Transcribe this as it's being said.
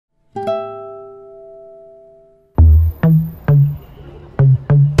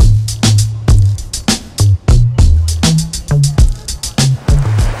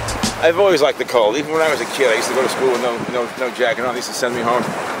I've always liked the cold. Even when I was a kid, I used to go to school with no jacket on. They used to send me home,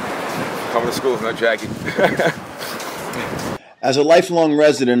 coming to school with no jacket. As a lifelong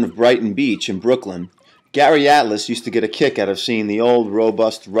resident of Brighton Beach in Brooklyn, Gary Atlas used to get a kick out of seeing the old,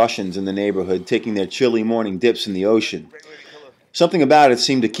 robust Russians in the neighborhood taking their chilly morning dips in the ocean. Something about it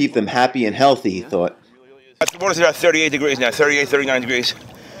seemed to keep them happy and healthy, he thought. The water's about 38 degrees now, 38, 39 degrees.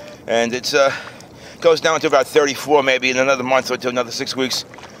 And it goes down to about 34 maybe in another month or to another 6 weeks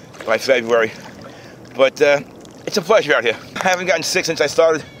by February. But it's a pleasure out here. I haven't gotten sick since I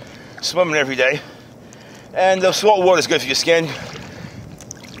started swimming every day. And the salt water is good for your skin.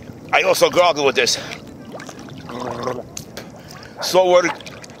 I also gargle with this. Salt water,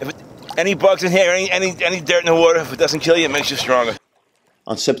 any bugs in here, any dirt in the water, if it doesn't kill you, it makes you stronger.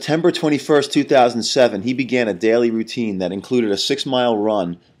 On September 21st, 2007, he began a daily routine that included a 6-mile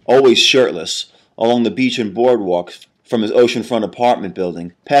run, always shirtless, along the beach and boardwalk from his oceanfront apartment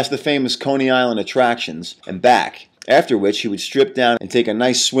building, past the famous Coney Island attractions, and back, after which he would strip down and take a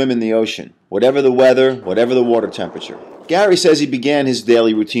nice swim in the ocean, whatever the weather, whatever the water temperature. Gary says he began his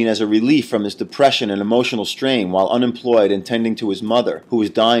daily routine as a relief from his depression and emotional strain while unemployed and tending to his mother, who was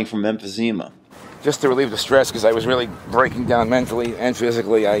dying from emphysema. Just to relieve the stress, because I was really breaking down mentally and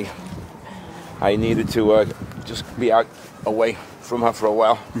physically. I needed to just be out away from her for a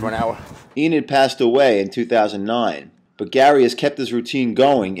while, for an hour. Enid passed away in 2009, but Gary has kept his routine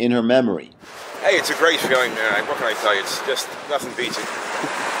going in her memory. Hey, it's a great feeling, man. What can I tell you? It's just, nothing beats it.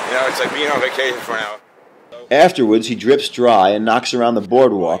 You know, it's like being on vacation for an hour. Afterwards, he drips dry and knocks around the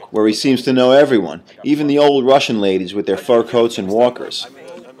boardwalk, where he seems to know everyone, even the old Russian ladies with their fur coats and walkers.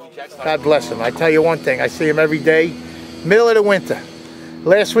 God bless him. I tell you one thing, I see him every day, middle of the winter.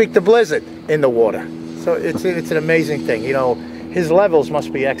 Last week, the blizzard in the water. So it's an amazing thing. You know, his levels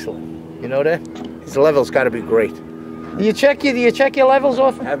must be excellent. You know that? His levels got to be great. Do you check your levels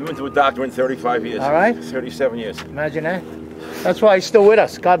often? I haven't been to a doctor in 35 years. All right. 37 years. Imagine that. That's why he's still with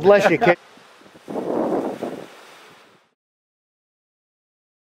us. God bless you, kid.